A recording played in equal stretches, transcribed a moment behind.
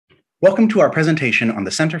Welcome to our presentation on the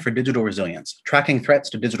Center for Digital Resilience, Tracking Threats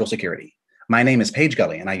to Digital Security. My name is Paige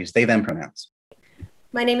Gulley, and I use they, them pronouns.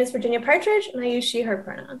 My name is Virginia Partridge, and I use she, her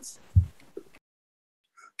pronouns.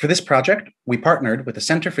 For this project, we partnered with the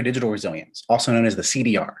Center for Digital Resilience, also known as the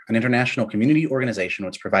CDR, an international community organization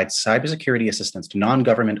which provides cybersecurity assistance to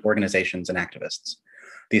non-government organizations and activists.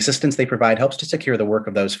 The assistance they provide helps to secure the work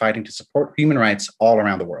of those fighting to support human rights all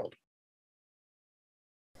around the world.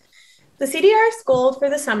 The CDR's goal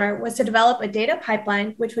for the summer was to develop a data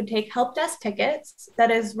pipeline which would take help desk tickets,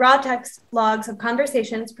 that is, raw text logs of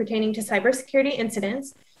conversations pertaining to cybersecurity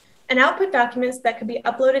incidents, and output documents that could be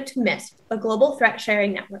uploaded to MISP, a global threat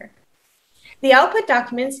sharing network. The output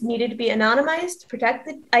documents needed to be anonymized to protect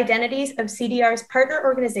the identities of CDR's partner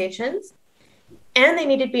organizations, and they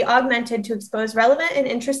needed to be augmented to expose relevant and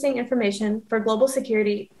interesting information for global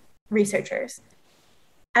security researchers.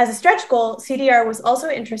 As a stretch goal, CDR was also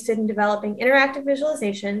interested in developing interactive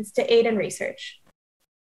visualizations to aid in research.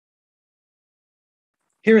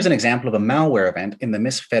 Here is an example of a malware event in the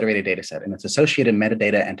MISP federated dataset and its associated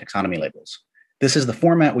metadata and taxonomy labels. This is the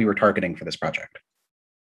format we were targeting for this project.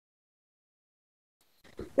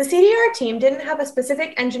 The CDR team didn't have a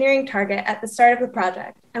specific engineering target at the start of the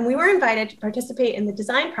project, and we were invited to participate in the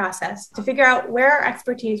design process to figure out where our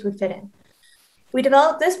expertise would fit in. We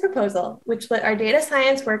developed this proposal, which split our data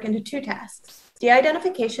science work into two tasks,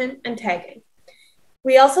 de-identification and tagging.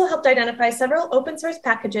 We also helped identify several open source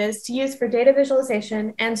packages to use for data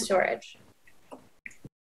visualization and storage.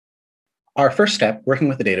 Our first step, working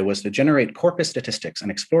with the data, was to generate corpus statistics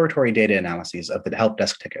and exploratory data analyses of the help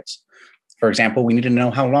desk tickets. For example, we needed to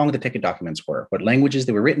know how long the ticket documents were, what languages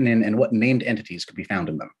they were written in, and what named entities could be found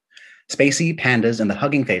in them. Spacey, Pandas, and the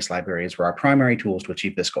Hugging Face libraries were our primary tools to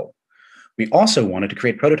achieve this goal. We also wanted to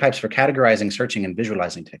create prototypes for categorizing, searching, and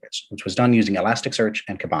visualizing tickets, which was done using Elasticsearch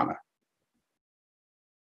and Kibana.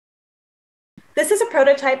 This is a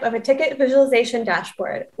prototype of a ticket visualization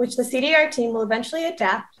dashboard, which the CDR team will eventually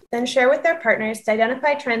adapt, then share with their partners to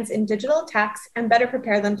identify trends in digital attacks and better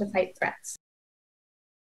prepare them to fight threats.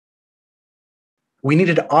 We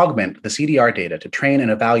needed to augment the CDR data to train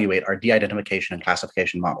and evaluate our de-identification and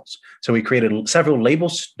classification models. So we created several label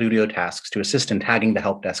studio tasks to assist in tagging the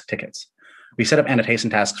help desk tickets. We set up annotation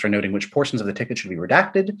tasks for noting which portions of the ticket should be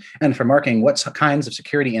redacted and for marking what kinds of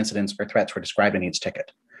security incidents or threats were described in each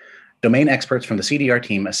ticket. Domain experts from the CDR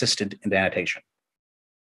team assisted in the annotation.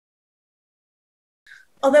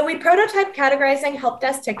 Although we prototyped categorizing help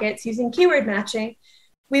desk tickets using keyword matching,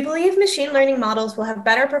 we believe machine learning models will have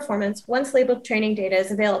better performance once labeled training data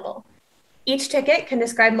is available. Each ticket can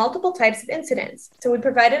describe multiple types of incidents, so we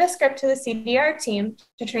provided a script to the CDR team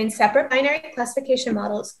to train separate binary classification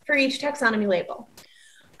models for each taxonomy label.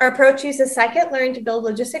 Our approach uses scikit-learn to build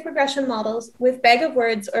logistic regression models with bag of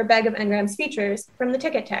words or bag of n-grams features from the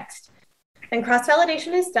ticket text. Then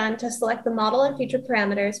cross-validation is done to select the model and feature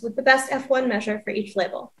parameters with the best F1 measure for each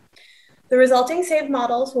label. The resulting saved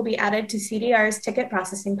models will be added to CDR's ticket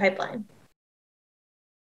processing pipeline.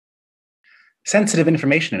 Sensitive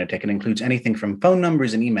information in a ticket includes anything from phone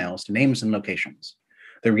numbers and emails to names and locations.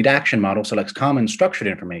 The redaction model selects common structured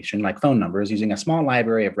information like phone numbers using a small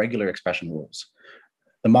library of regular expression rules.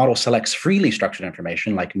 The model selects freely structured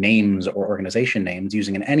information like names or organization names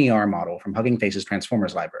using an NER model from Hugging Face's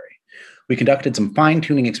Transformers library. We conducted some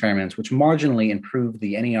fine-tuning experiments which marginally improved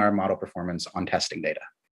the NER model performance on testing data.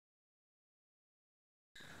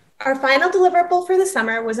 Our final deliverable for the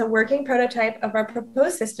summer was a working prototype of our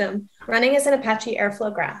proposed system running as an Apache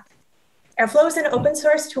Airflow graph. Airflow is an open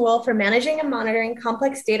source tool for managing and monitoring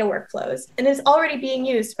complex data workflows and is already being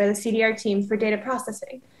used by the CDR team for data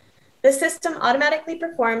processing. This system automatically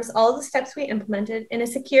performs all of the steps we implemented in a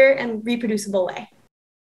secure and reproducible way.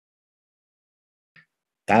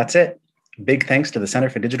 That's it. Big thanks to the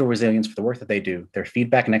Center for Digital Resilience for the work that they do, their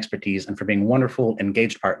feedback and expertise, and for being wonderful,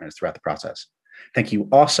 engaged partners throughout the process. Thank you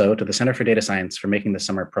also to the Center for Data Science for making this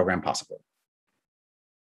summer program possible.